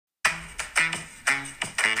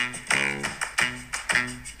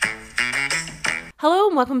Hello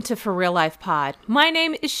and welcome to For Real Life Pod. My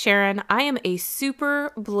name is Sharon. I am a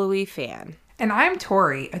super Bluey fan. And I'm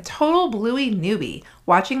Tori, a total Bluey newbie,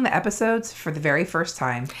 watching the episodes for the very first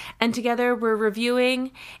time. And together we're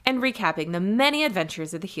reviewing and recapping the many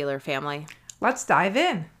adventures of the Healer family. Let's dive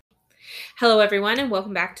in. Hello everyone and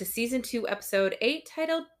welcome back to Season 2, Episode 8,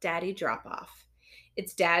 titled Daddy Dropoff.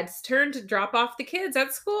 It's Dad's turn to drop off the kids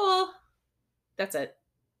at school. That's it.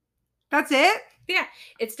 That's it? Yeah,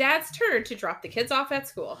 it's Dad's turn to drop the kids off at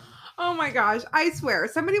school. Oh my gosh, I swear.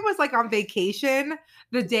 Somebody was like on vacation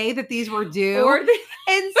the day that these were due.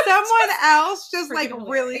 And someone else just like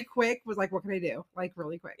really quick was like, what can I do? Like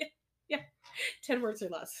really quick. Yeah. 10 words or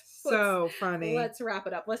less. So funny. Let's wrap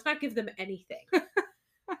it up. Let's not give them anything.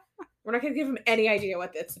 We're not going to give them any idea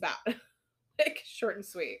what it's about. Like, short and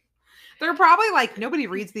sweet. They're probably like, nobody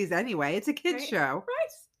reads these anyway. It's a kid's show.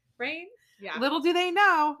 Right? Yeah. Little do they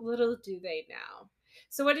know. Little do they know.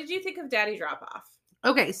 So what did you think of Daddy Dropoff?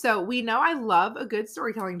 Okay, so we know I love a good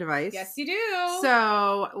storytelling device. Yes, you do.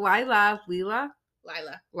 So Lila.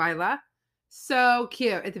 So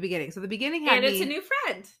cute at the beginning. So the beginning had it's a new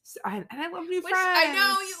friend. And I love new friends. I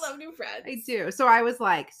know you love new friends. I do. So I was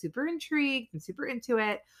like super intrigued and super into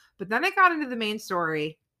it. But then I got into the main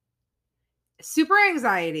story. Super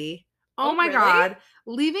anxiety. Oh my God.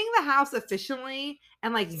 Leaving the house efficiently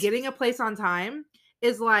and like getting a place on time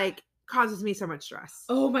is like causes me so much stress.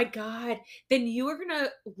 Oh my God. Then you are going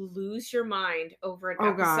to lose your mind over an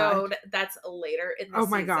episode that's later in the season. Oh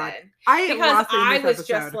my God. I was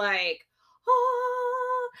just like,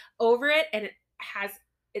 over it, and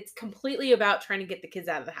it's completely about trying to get the kids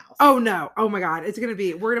out of the house. Oh no. Oh my God. It's going to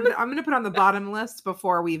be, I'm going to put on the bottom list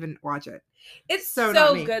before we even watch it. It's so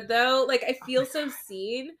good though. Like I feel so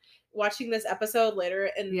seen watching this episode later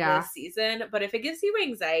in the season, but if it gives you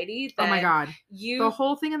anxiety, then oh my God, the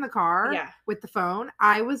whole thing in the car with the phone,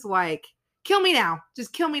 I was like, kill me now,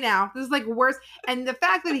 just kill me now. This is like worse. And the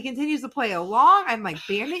fact that he continues to play along, I'm like,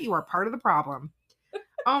 Bandit, you are part of the problem.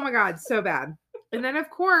 Oh my God, so bad. And then of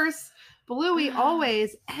course, Bluey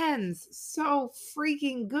always ends so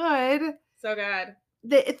freaking good. So good.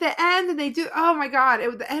 At the end, and they do. Oh my God!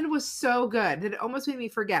 The end was so good that it almost made me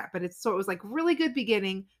forget. But it was like really good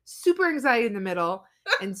beginning, super anxiety in the middle,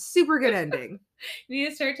 and super good ending. You need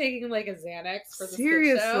to start taking like a Xanax for the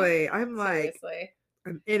seriously. I'm like,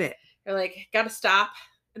 I'm in it. You're like, gotta stop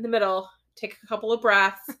in the middle, take a couple of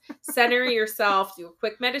breaths, center yourself, do a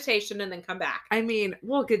quick meditation, and then come back. I mean,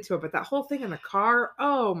 we'll get to it, but that whole thing in the car,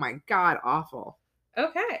 oh my God, awful.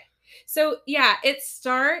 Okay. So, yeah, it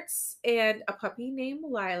starts and a puppy named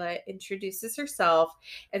Lila introduces herself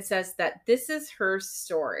and says that this is her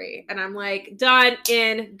story. And I'm like, done,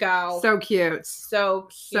 in, go. So cute. So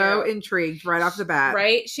cute. So intrigued right off the bat.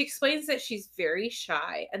 Right? She explains that she's very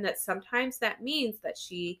shy and that sometimes that means that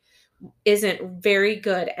she isn't very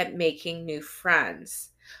good at making new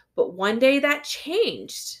friends. But one day that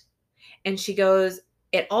changed. And she goes,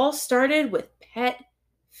 it all started with pet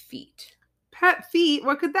feet. Pet feet?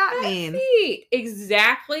 What could that mean? Feet.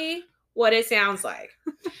 Exactly what it sounds like.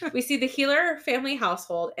 We see the Healer family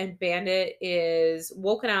household, and Bandit is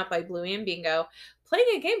woken up by Bluey and Bingo playing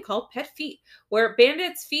a game called Pet Feet, where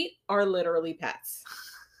Bandit's feet are literally pets.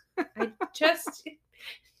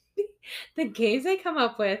 The games they come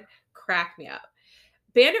up with crack me up.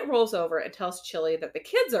 Bandit rolls over and tells Chili that the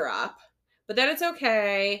kids are up, but that it's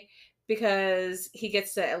okay because he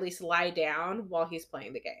gets to at least lie down while he's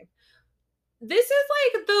playing the game. This is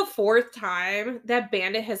like the fourth time that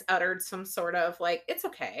Bandit has uttered some sort of like, it's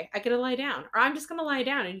okay, I get to lie down. Or I'm just going to lie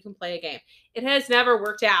down and you can play a game. It has never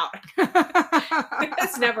worked out. It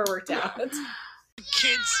has never worked out.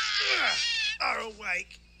 Kids are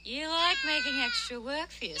awake. You like making extra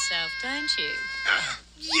work for yourself, don't you?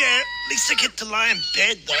 Yeah, at least I get to lie in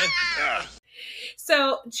bed though.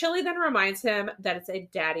 So Chili then reminds him that it's a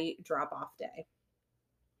daddy drop-off day.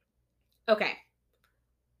 Okay.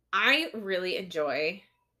 I really enjoy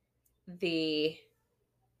the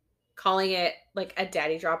calling it like a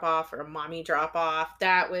daddy drop off or a mommy drop off.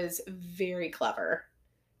 That was very clever.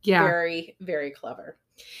 Yeah. Very, very clever.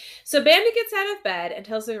 So Bandit gets out of bed and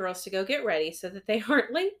tells the girls to go get ready so that they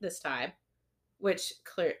aren't late this time. Which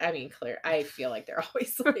I feel like they're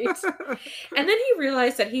always late. And then he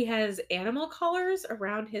realized that he has animal collars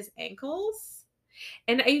around his ankles.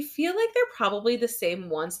 And I feel like they're probably the same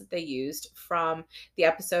ones that they used from the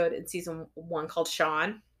episode in season 1 called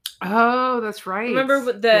Sean. Oh, that's right.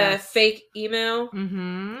 Remember the fake emo?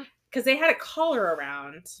 Mm-hmm. Because they had a collar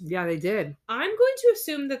around. Yeah, they did. I'm going to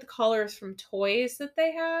assume that the collar is from toys that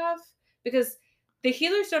they have. Because the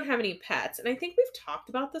Healers don't have any pets. And I think we've talked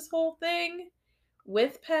about this whole thing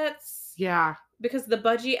with pets. Yeah. Because of the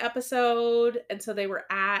budgie episode. And so they were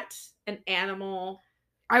at an animal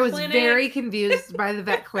I was clinic. very confused by the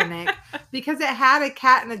vet clinic because it had a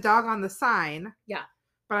cat and a dog on the sign. Yeah.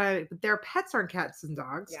 But their pets aren't cats and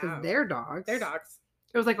dogs because they're dogs. They're dogs.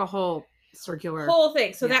 It was like a whole circular whole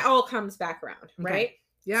thing. So that all comes back around, right? Okay.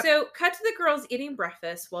 Yep. So cut to the girls eating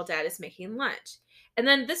breakfast while dad is making lunch. And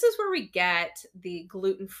then this is where we get the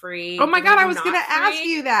gluten-free. Oh my God, I was going to ask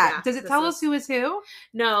you that. Yeah, does it tell us who is who?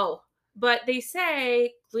 No, but they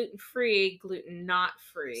say gluten-free, gluten not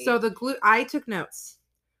free. So I took notes.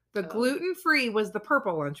 The gluten-free was the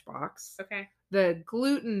purple lunchbox. Okay. The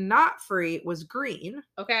gluten not free was green.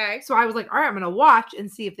 Okay. So I was like, all right, I'm going to watch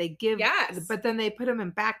and see if they give. Yes. But then they put them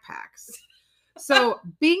in backpacks. So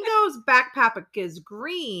Bingo's backpack is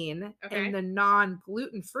green and the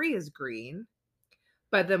non-gluten free is green.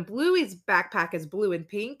 But then Bluey's backpack is blue and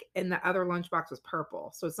pink and the other lunchbox was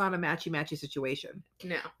purple. So it's not a matchy-matchy situation.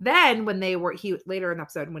 No. Then when later in the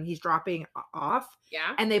episode, when he's dropping off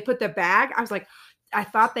and they put the bag, I was like, I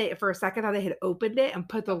thought for a second they had opened it and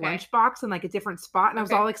put the lunchbox in like a different spot. And I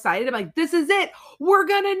was all excited. I'm like, this is it. We're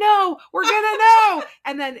going to know. We're going to know.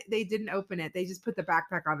 And then they didn't open it. They just put the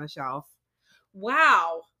backpack on the shelf.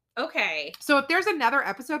 Wow. Okay. So if there's another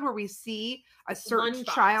episode where we see a certain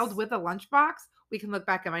child with a lunchbox, we can look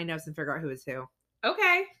back at my notes and figure out who is who.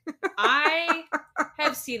 Okay. I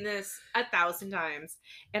have seen this 1,000 times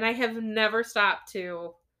and I have never stopped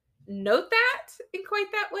to note that in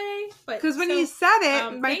quite that way. But because when he said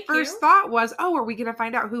it, my first thought was, oh, are we going to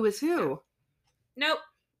find out who is who? Nope,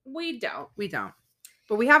 we don't. We don't.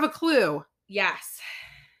 But we have a clue. Yes.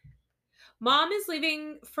 Mom is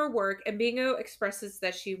leaving for work and Bingo expresses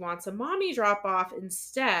that she wants a mommy drop off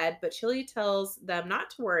instead, but Chili tells them not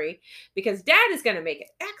to worry because dad is going to make it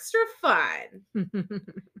extra fun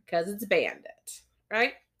because it's Bandit,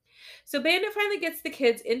 right? So Bandit finally gets the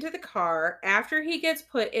kids into the car after he gets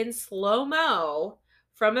put in slow-mo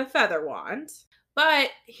from a feather wand. But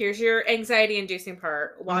here's your anxiety-inducing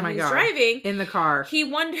part. While he's driving in the car, he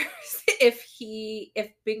wonders if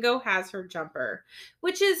Bingo has her jumper,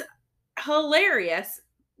 which is hilarious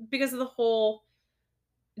because of the whole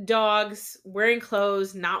dogs wearing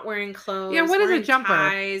clothes, not wearing clothes. Yeah, what is a jumper?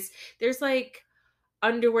 Ties. There's like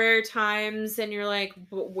underwear times, and you're like,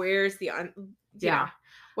 but where's the yeah.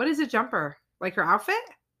 What is a jumper? Like her outfit?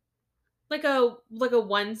 Like a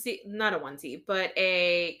onesie, not a onesie, but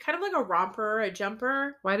a kind of like a romper, a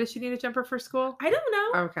jumper. Why does she need a jumper for school? I don't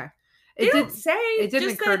know. Okay. It didn't say. It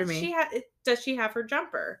didn't occur to me. Does she have her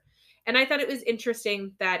jumper? And I thought it was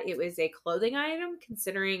interesting that it was a clothing item,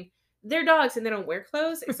 considering they're dogs and they don't wear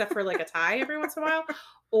clothes except for like a tie every once in a while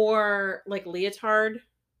or like leotard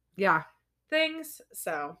things.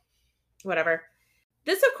 So whatever.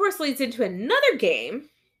 This, of course, leads into another game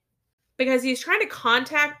because he's trying to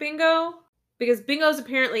contact Bingo because Bingo's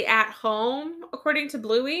apparently at home, according to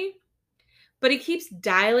Bluey, but he keeps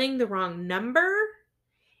dialing the wrong number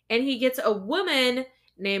and he gets a woman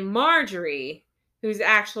named Marjorie who's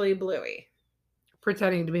actually Bluey.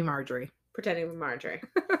 Pretending to be Marjorie.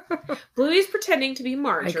 Bluey's pretending to be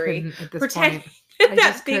Marjorie. Pretending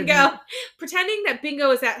that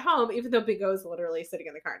Bingo is at home, even though Bingo is literally sitting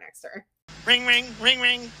in the car next to her. Ring, ring, ring,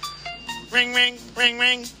 ring. Ring, ring, ring,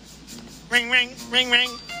 ring. Ring, ring, ring, ring.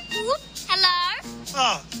 Ooh, hello?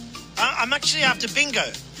 Oh, I'm actually after Bingo.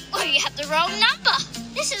 Oh, you have the wrong number.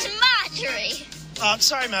 This is Marjorie. Oh,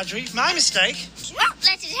 sorry, Marjorie. My mistake. Don't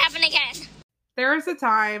let it happen again. There is a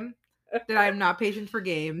time that I'm not patient for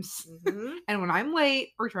games. Mm-hmm. And when I'm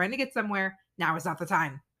late or trying to get somewhere, now is not the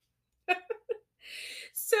time.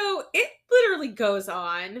 So it literally goes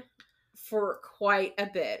on for quite a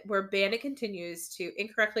bit where Bandit continues to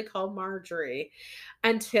incorrectly call Marjorie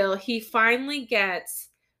until he finally gets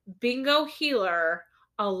Bingo Healer,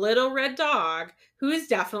 a little red dog, who is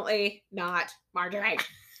definitely not Marjorie.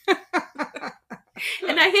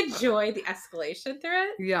 And I enjoy the escalation through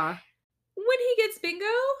it. Yeah. When he gets Bingo,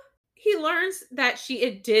 he learns that she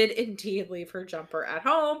did indeed leave her jumper at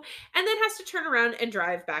home and then has to turn around and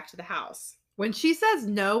drive back to the house. When she says,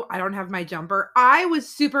 no, I don't have my jumper, I was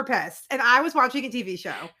super pissed. And I was watching a TV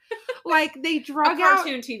show. Like, they drug a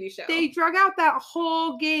cartoon TV show. They drug out that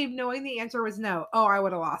whole game knowing the answer was no. Oh, I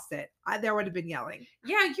would have lost it. There would have been yelling.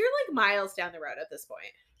 Yeah, you're like miles down the road at this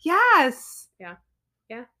point. Yes. Yeah.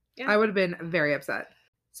 I would have been very upset.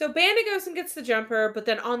 So Bandit goes and gets the jumper, but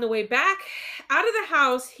then on the way back out of the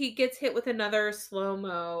house, he gets hit with another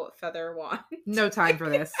slow-mo feather wand. No time for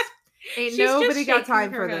this. Ain't nobody got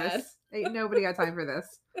time for this. Ain't nobody got time for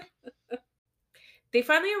this. They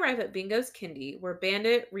finally arrive at Bingo's Kindy, where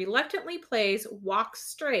Bandit reluctantly plays Walk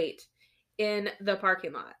Straight in the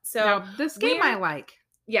parking lot. So now, this game I like.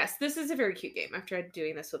 Yes, this is a very cute game. I've tried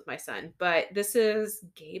doing this with my son, but this is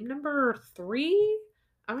game number 3.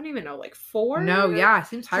 I don't even know, like 4? No, yeah, it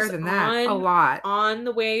seems higher than that. A lot. On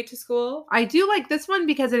the way to school. I do like this one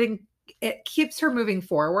because it keeps her moving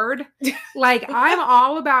forward. Like, I'm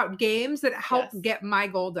all about games that help get my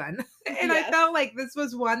goal done. And I felt like this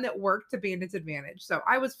was one that worked to Bandit's advantage. So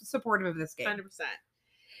I was supportive of this game. 100%.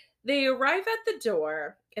 They arrive at the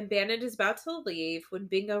door, and Bandit is about to leave when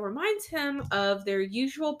Bingo reminds him of their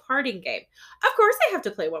usual parting game. Of course they have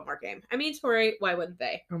to play one more game. I mean, Tori, why wouldn't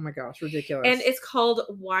they? Oh my gosh, ridiculous. And it's called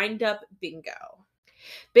Wind Up Bingo.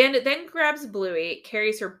 Bandit then grabs Bluey,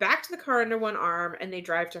 carries her back to the car under one arm, and they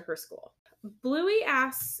drive to her school. Bluey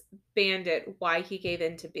asks Bandit why he gave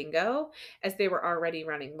in to Bingo, as they were already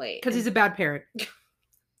running late. Because he's a bad parent.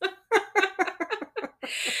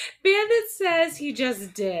 Bandit says he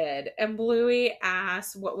just did, and Bluey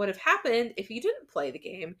asks what would have happened if he didn't play the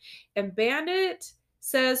game, and Bandit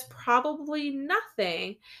says probably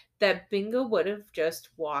nothing, that Bingo would have just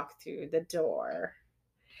walked through the door.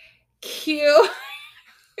 Cute. Why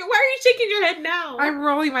are you shaking your head now? I'm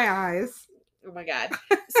rolling my eyes. Oh my God.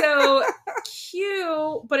 So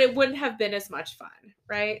cute, but it wouldn't have been as much fun,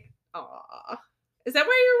 right? Aw. Is that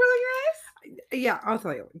why you're rolling your eyes? Yeah, I'll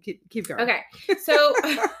tell you. Keep going. Okay. So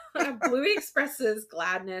Bluey expresses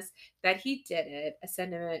gladness that he did it, a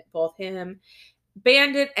sentiment both him,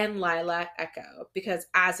 Bandit, and Lila echo, because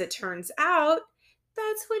as it turns out,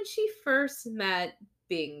 that's when she first met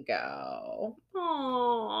Bingo.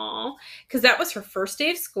 Aww. Because that was her first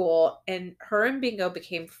day of school, and her and Bingo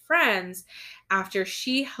became friends after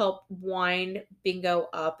she helped wind Bingo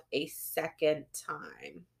up a second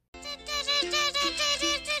time.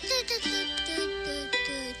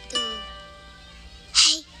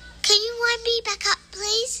 Hey, can you wind me back up,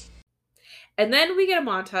 please? And then we get a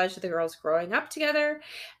montage of the girls growing up together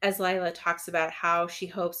as Lila talks about how she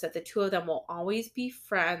hopes that the two of them will always be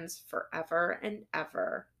friends forever and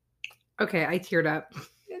ever. Okay, I teared up.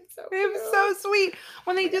 It's so It was so sweet.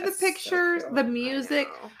 When they do the pictures, so the music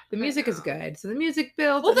is good. So the music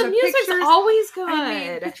builds. Well, the music's always good. I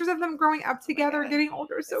mean, pictures of them growing up together, getting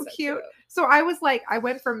older, is so cute. So I was like, I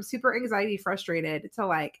went from super anxiety, frustrated to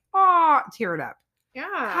like, oh, teared up. Yeah.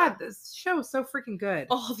 God, this show is so freaking good.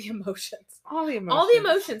 All the emotions. All the emotions. All the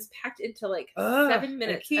emotions packed into like 7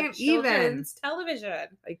 minutes I can't of children's television.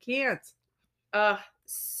 I can't.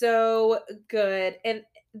 So good. And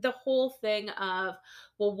the whole thing of,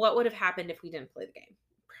 well, what would have happened if we didn't play the game?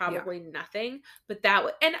 Probably nothing. But that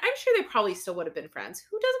would, and I'm sure they probably still would have been friends.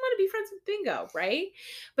 Who doesn't want to be friends with Bingo, right?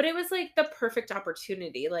 But it was like the perfect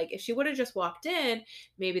opportunity. Like if she would have just walked in,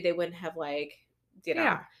 maybe they wouldn't have like, you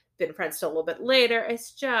know, been friends till a little bit later.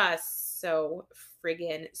 It's just so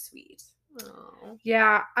friggin' sweet. Oh.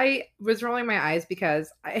 Yeah, I was rolling my eyes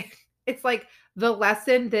because it's like the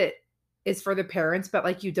lesson that is for the parents, but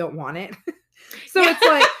like you don't want it. So it's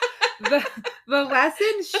like the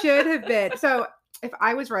lesson should have been. So if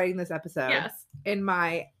I was writing this episode in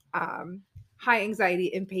my high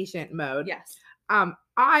anxiety impatient mode,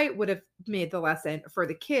 I would have made the lesson for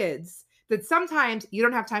the kids that sometimes you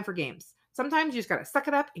don't have time for games. Sometimes you just got to suck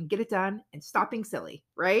it up and get it done and stop being silly,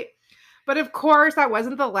 right? But of course, that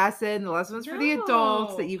wasn't the lesson. The lesson was for the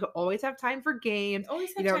adults, that you can always have time for games.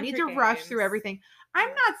 You don't need to rush through everything. I'm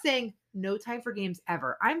not saying no time for games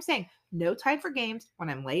ever. I'm saying no time for games when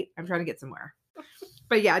I'm late. I'm trying to get somewhere.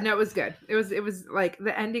 But yeah, no, it was good. It was like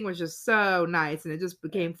the ending was just so nice, and it just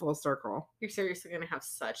became full circle. You're seriously going to have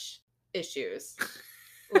such issues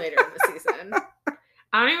later in the season.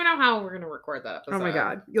 I don't even know how we're going to record that episode. Oh my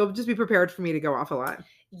God. You'll just be prepared for me to go off a lot.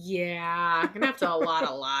 Yeah. I'm going to have to allot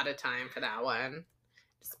a lot of time for that one.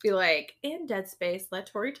 Just be like, in dead space, let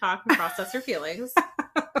Tori talk and process her feelings.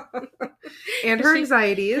 And her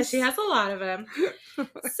anxieties. She has a lot of them.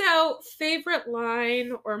 So, favorite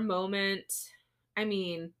line or moment? I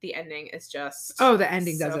mean, the ending is just the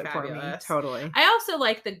ending does it fabulous. For me. Totally. I also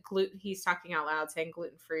like the gluten. He's talking out loud saying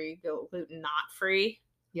gluten-free, gluten not free.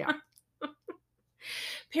 Yeah.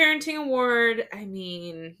 Parenting award. I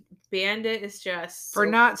mean, Bandit is just for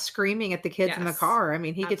not screaming at the kids in the car. I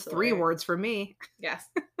mean, he gets 3 awards from me. Yes.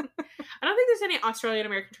 I don't think there's any Australian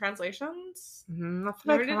American translations.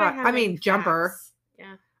 I mean, jumper.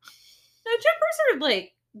 Yeah. No, jumpers are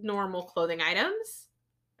like normal clothing items.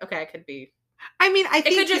 Okay, it could be. I mean, I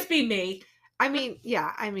think it could just be me. I mean,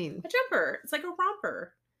 yeah. I mean, a jumper. It's like a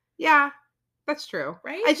romper. Yeah, that's true.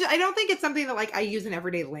 Right. I don't think it's something that like I use in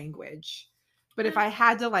everyday language. But if I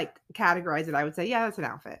had to like categorize it, I would say, yeah, that's an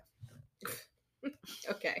outfit.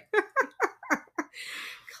 Okay.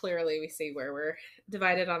 Clearly we see where we're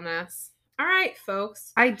divided on this. All right,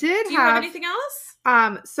 folks. I did Do you have anything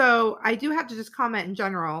else? So I do have to just comment in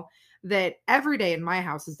general that every day in my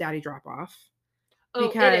house is daddy drop off. Oh,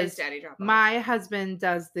 it is daddy drop off. My husband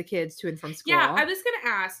does the kids to and from school. Yeah, I was going to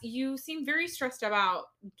ask. You seem very stressed about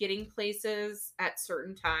getting places at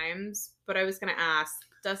certain times, but I was going to ask,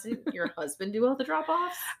 doesn't your husband do all the drop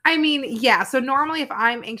offs? I mean, yeah. So normally if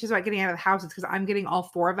I'm anxious about getting out of the house, it's because I'm getting all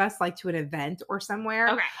four of us like to an event or somewhere.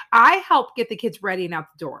 Okay. I help get the kids ready and out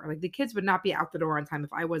the door. Like the kids would not be out the door on time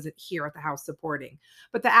if I wasn't here at the house supporting.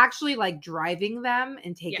 But the actually like driving them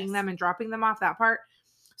and taking them and dropping them off, that part.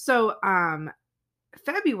 So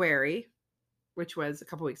February, which was a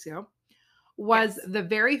couple weeks ago, was the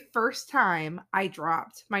very first time I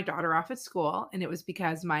dropped my daughter off at school, and it was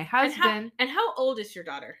because my husband. And how old is your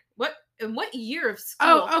daughter? What year of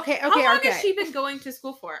school? Oh, okay. How long has she been going to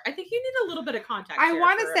school for? I think you need a little bit of context. I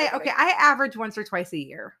want to say, okay, I average once or twice a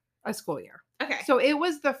year, a school year. Okay. So it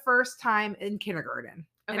was the first time in kindergarten,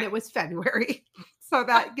 and it was February. So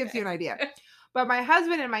that gives you an idea. But my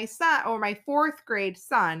husband and my son, or my fourth grade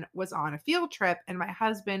son, was on a field trip, and my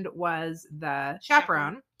husband was the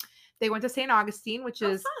chaperone. They went to St. Augustine, which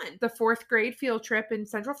is the fourth grade field trip in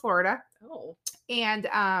Central Florida. Oh. And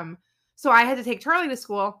so I had to take Charlie to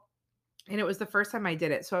school, and it was the first time I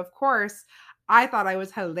did it. So, of course, I thought I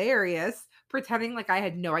was hilarious, pretending like I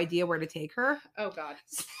had no idea where to take her. Oh, God.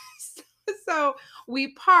 So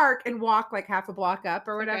we park and walk like half a block up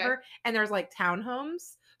or whatever, and there's like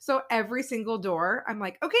townhomes. So every single door, I'm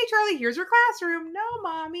like, okay, Charlie, here's your classroom. No,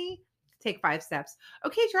 mommy. Take 5 steps.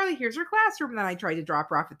 Okay, Charlie, here's your classroom. And then I tried to drop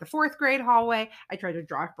her off at the fourth grade hallway. I tried to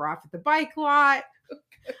drop her off at the bike lot.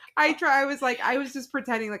 I was just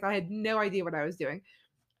pretending like I had no idea what I was doing.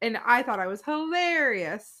 And I thought I was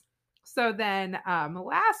hilarious. So then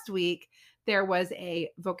last week, there was a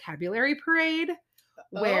vocabulary parade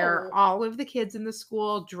where all of the kids in the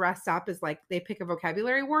school dress up as like, they pick a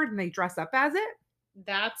vocabulary word and they dress up as it.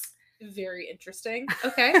 That's very interesting.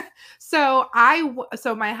 Okay. So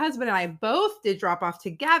my husband and I both did drop off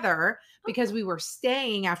together because we were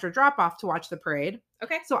staying after drop off to watch the parade.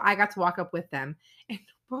 Okay. So I got to walk up with them. And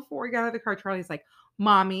before we got out of the car, Charlie's like,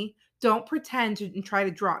 Mommy, don't pretend to try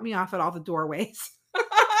to drop me off at all the doorways.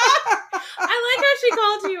 I like how she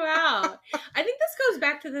called you out. I think this goes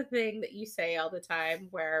back to the thing that you say all the time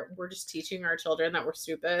where we're just teaching our children that we're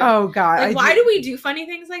stupid. Oh, God. Like, why do we do funny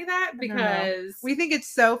things like that? Because we think it's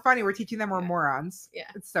so funny. We're teaching them we're morons. Yeah.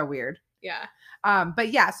 It's so weird. Yeah.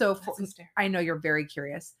 But yeah, so I know you're very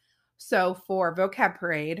curious. So for vocab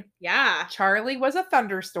parade, Charlie was a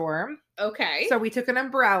thunderstorm. Okay. So we took an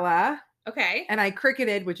umbrella. Okay. And I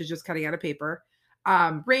cricketed, which is just cutting out of paper.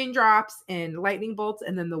 Raindrops and lightning bolts,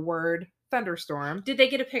 and then the word thunderstorm. Did they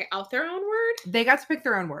get to pick out their own word? They got to pick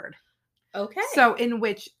their own word. Okay. So in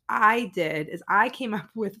which I did is I came up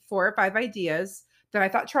with 4 or 5 ideas that I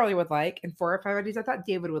thought Charlie would like, and 4 or 5 ideas I thought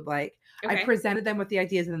David would like. Okay. I presented them with the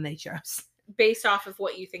ideas, and then they chose. Based off of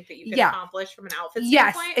what you think that you can accomplish from an outfit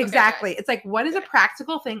standpoint? Yes, exactly. Okay, it's like, what is a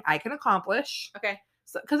practical thing I can accomplish? Okay.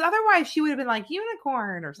 Because otherwise she would have been like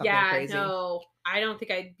unicorn or something crazy. No, I don't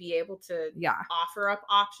think I'd be able to offer up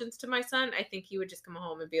options to my son. I think he would just come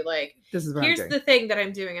home and be like, "This is what here's the thing that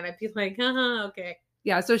I'm doing," and I'd be like, okay.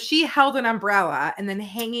 Yeah, so she held an umbrella, and then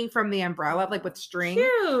hanging from the umbrella, like with string,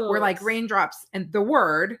 were like raindrops and the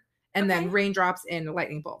word, and then raindrops and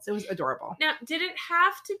lightning bolts. It was adorable. Now, did it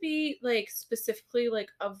have to be like specifically like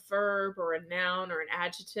a verb or a noun or an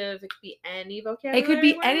adjective? It could be any vocabulary. It could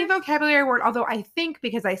be any vocabulary word. Although I think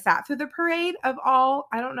because I sat through the parade of all,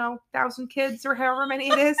 I don't know, 1,000 kids or however many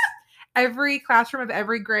it is, every classroom of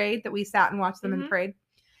every grade that we sat and watched them in the parade,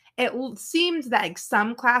 it seemed that like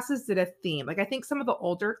some classes did a theme. Like I think some of the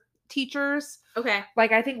older teachers. Okay.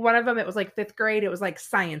 Like I think one of them, it was like 5th grade. It was like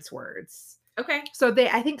science words. Okay. So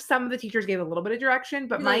I think some of the teachers gave a little bit of direction,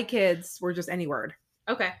 but my kids were just any word.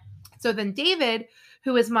 Okay. So then David,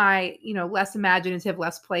 who is my, less imaginative,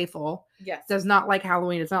 less playful, does not like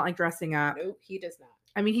Halloween, does not like dressing up. Nope, he does not.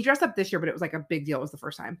 I mean, he dressed up this year, but it was like a big deal. It was the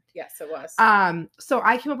first time. Yes, it was. So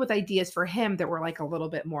I came up with ideas for him that were like a little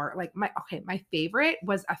bit more like my favorite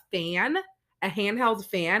was a fan, a handheld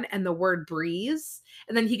fan, and the word breeze.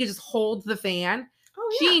 And then he could just hold the fan.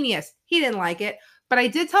 Oh, yeah. Genius. He didn't like it. But I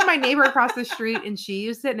did tell my neighbor across the street, and she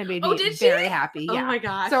used it, and it made me very happy. Oh, my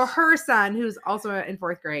gosh. So her son, who's also in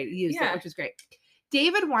 4th grade, used it, which is great.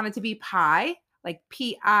 David wanted to be pi, like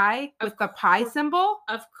P-I, with the pi symbol.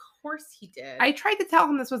 Of course he did. I tried to tell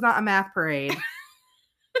him this was not a math parade.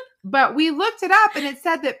 But we looked it up, and it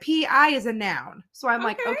said that P-I is a noun. So I'm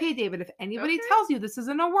like, okay, David, if anybody tells you this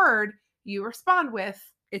isn't a word, you respond with,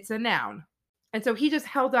 it's a noun. And so he just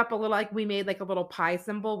held up a little, like we made like a little pie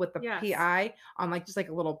symbol with the Yes. PI on like just like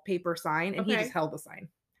a little paper sign, and he Okay. just held the sign.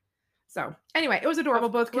 So anyway, it was adorable.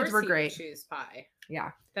 Of Both kids course were he would great. choose pie.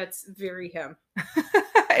 Yeah. That's very him.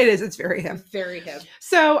 It is. It's very him. Very him.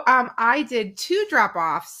 So I did 2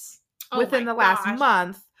 drop-offs within the last gosh.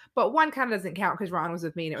 month, but one kind of doesn't count because Ron was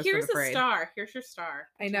with me and it was Here's for the a parade. star. Here's your star.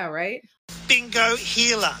 I know, right? Bingo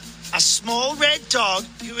Healer, a small red dog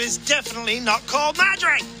who is definitely not called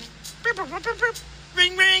Marjorie. Beep, beep, beep, beep.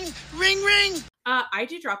 Ring, ring, ring, ring. I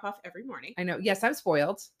do drop off every morning. I know. Yes, I'm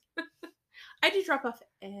spoiled. I do drop off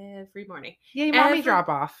every morning. Yay, mommy drop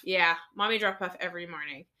off. Yeah, mommy drop off every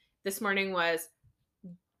morning. This morning was,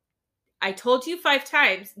 I told you 5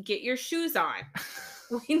 times, get your shoes on.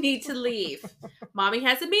 We need to leave. Mommy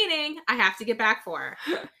has a meeting. I have to get back for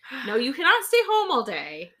her. No, you cannot stay home all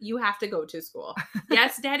day. You have to go to school.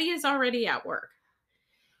 Yes, Daddy is already at work.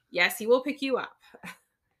 Yes, he will pick you up.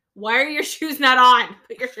 Why are your shoes not on?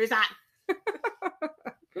 Put your shoes on.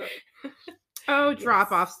 Oh,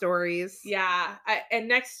 drop-off stories. Yeah. And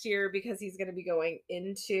next year, because he's going to be going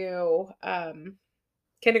into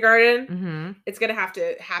kindergarten, it's going to have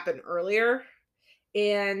to happen earlier.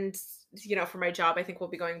 And, you know, for my job, I think we'll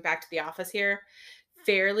be going back to the office here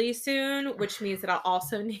fairly soon, which means that I'll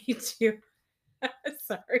also need to.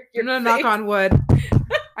 Sorry. You're going to knock on wood.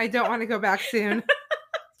 I don't want to go back soon.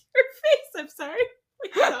 Your face. I'm sorry.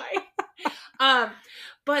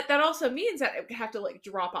 But that also means that I have to like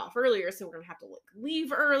drop off earlier, so we're gonna have to like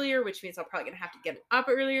leave earlier, which means I'm probably gonna have to get up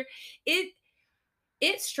earlier.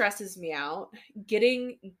 It stresses me out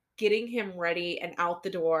getting him ready and out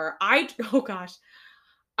the door. Oh gosh,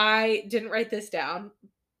 I didn't write this down,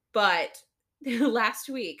 but last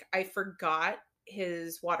week I forgot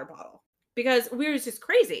his water bottle because we were just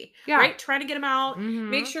crazy, right? Trying to get him out,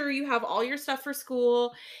 make sure you have all your stuff for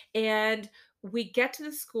school, and we get to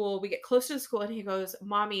the school, we get close to the school, and he goes,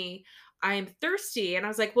 Mommy, I'm thirsty. And I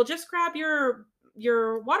was like, well, just grab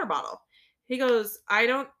your water bottle. He goes,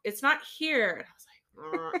 it's not here. And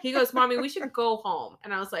I was like, he goes, Mommy, we should go home.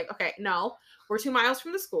 And I was like, okay, no, we're 2 miles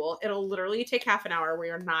from the school. It'll literally take half an hour.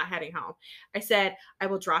 We are not heading home. I said, I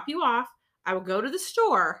will drop you off. I will go to the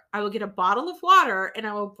store. I will get a bottle of water and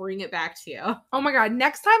I will bring it back to you. Oh my God.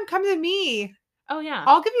 Next time, come to me. Oh yeah.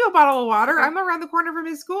 I'll give you a bottle of water. I'm around the corner from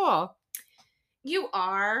his school. You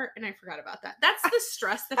are, and I forgot about that. That's the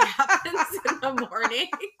stress that happens in the morning.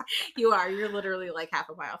 You're literally like half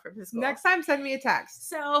a mile from his school. Next time, send me a text.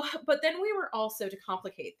 So, but then we were also, to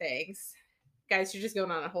complicate things, guys, you're just going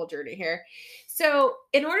on a whole journey here. So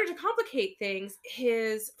in order to complicate things,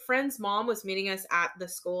 his friend's mom was meeting us at the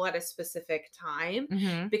school at a specific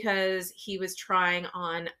time because he was trying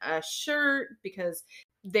on a shirt because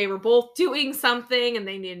they were both doing something and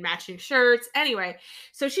they needed matching shirts. Anyway,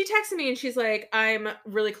 so she texted me and she's like, I'm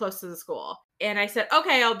really close to the school. And I said,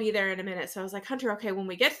 okay, I'll be there in a minute. So I was like, Hunter, okay, when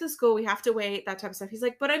we get to the school, we have to wait, that type of stuff. He's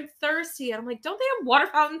like, but I'm thirsty. And I'm like, don't they have water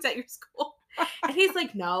fountains at your school? And he's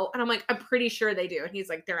like, no. And I'm like, I'm pretty sure they do. And he's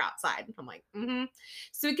like, they're outside. And I'm like,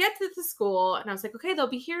 So we get to the school and I was like, okay, they'll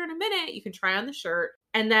be here in a minute. You can try on the shirt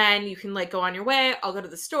and then you can like go on your way. I'll go to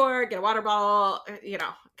the store, get a water bottle,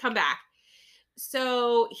 come back.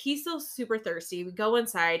 So he's still super thirsty. We go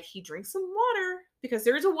inside. He drinks some water because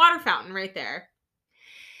there's a water fountain right there.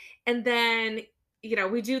 And then,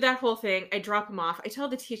 we do that whole thing. I drop him off. I tell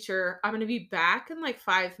the teacher, I'm going to be back in like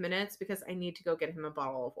 5 minutes because I need to go get him a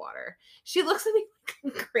bottle of water. She looks at me like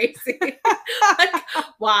I'm crazy. Like,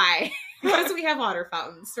 why? Because we have water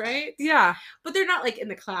fountains, right? Yeah. But they're not like in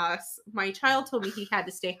the class. My child told me he had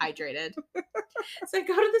to stay hydrated. So I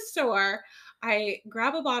go to the store. I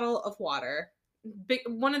grab a bottle of water.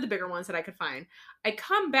 One of the bigger ones that I could find. I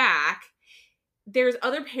come back. There's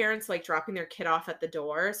other parents like dropping their kid off at the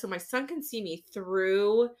door. So my son can see me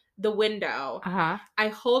through the window. I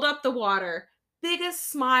hold up the water. Biggest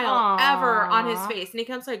smile ever on his face. And he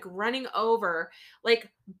comes like running over, like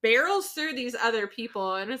barrels through these other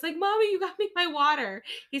people. And it's like, Mommy, you got me my water.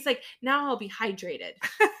 He's like, now I'll be hydrated.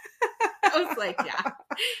 I was like, yeah,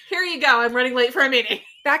 here you go. I'm running late for a meeting.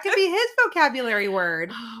 That could be his vocabulary word.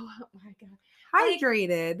 Oh my God.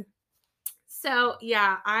 Hydrated. So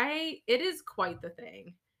yeah, it is quite the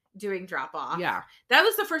thing doing drop off. Yeah. That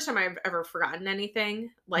was the first time I've ever forgotten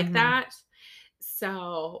anything like that.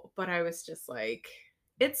 So, but I was just like,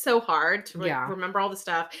 it's so hard to remember all the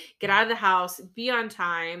stuff, get out of the house, be on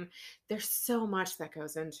time. There's so much that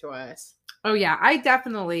goes into it. Oh yeah.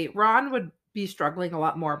 Ron would be struggling a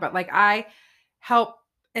lot more, but like I help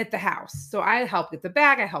at the house. So I help get the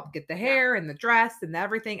bag, I help get the hair and the dress and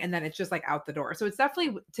everything. And then it's just like out the door. So it's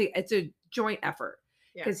definitely, it's a joint effort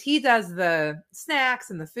because he does the snacks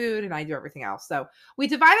and the food and I do everything else. So we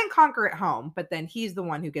divide and conquer at home, but then he's the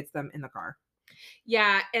one who gets them in the car.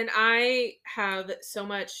 Yeah, and I have so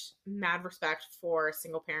much mad respect for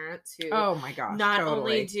single parents who oh my gosh, not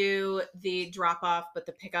only do the drop off, but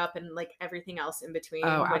the pickup and like everything else in between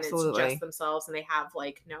when absolutely. it's just themselves and they have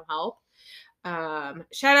like no help.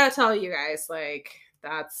 Shout out to all you guys. Like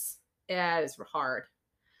that is hard.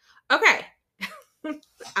 Okay.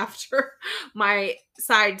 After my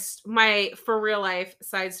for real life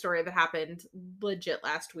side story that happened legit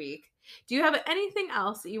last week, do you have anything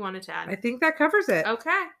else that you wanted to add? I think that covers it.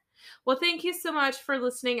 Okay. Well, thank you so much for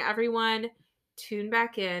listening, everyone. Tune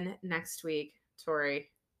back in next week.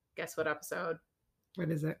 Tori, guess what episode? What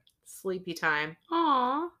is it? Sleepy Time.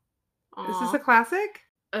 Aww. Is this a classic?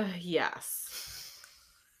 Yes.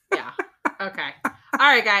 Yeah. Okay. All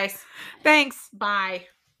right, guys. Thanks. Bye.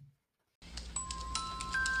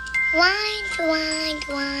 Wind, wind,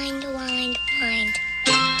 wind, wind.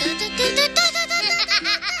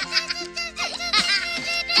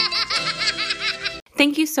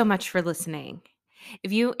 Thank you so much for listening.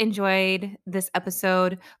 If you enjoyed this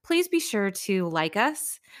episode, please be sure to like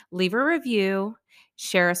us, leave a review,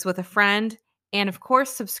 share us with a friend, and of course,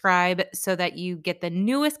 subscribe so that you get the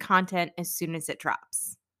newest content as soon as it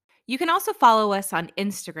drops. You can also follow us on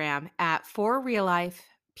Instagram at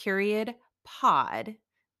forreallife_pod.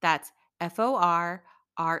 That's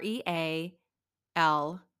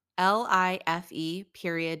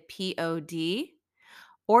FORREALLIFE_POD.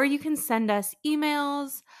 Or you can send us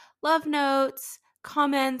emails, love notes,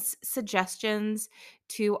 comments, suggestions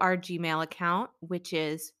to our Gmail account, which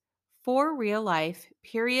is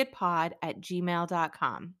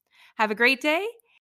forreallife_pod@gmail.com. Have a great day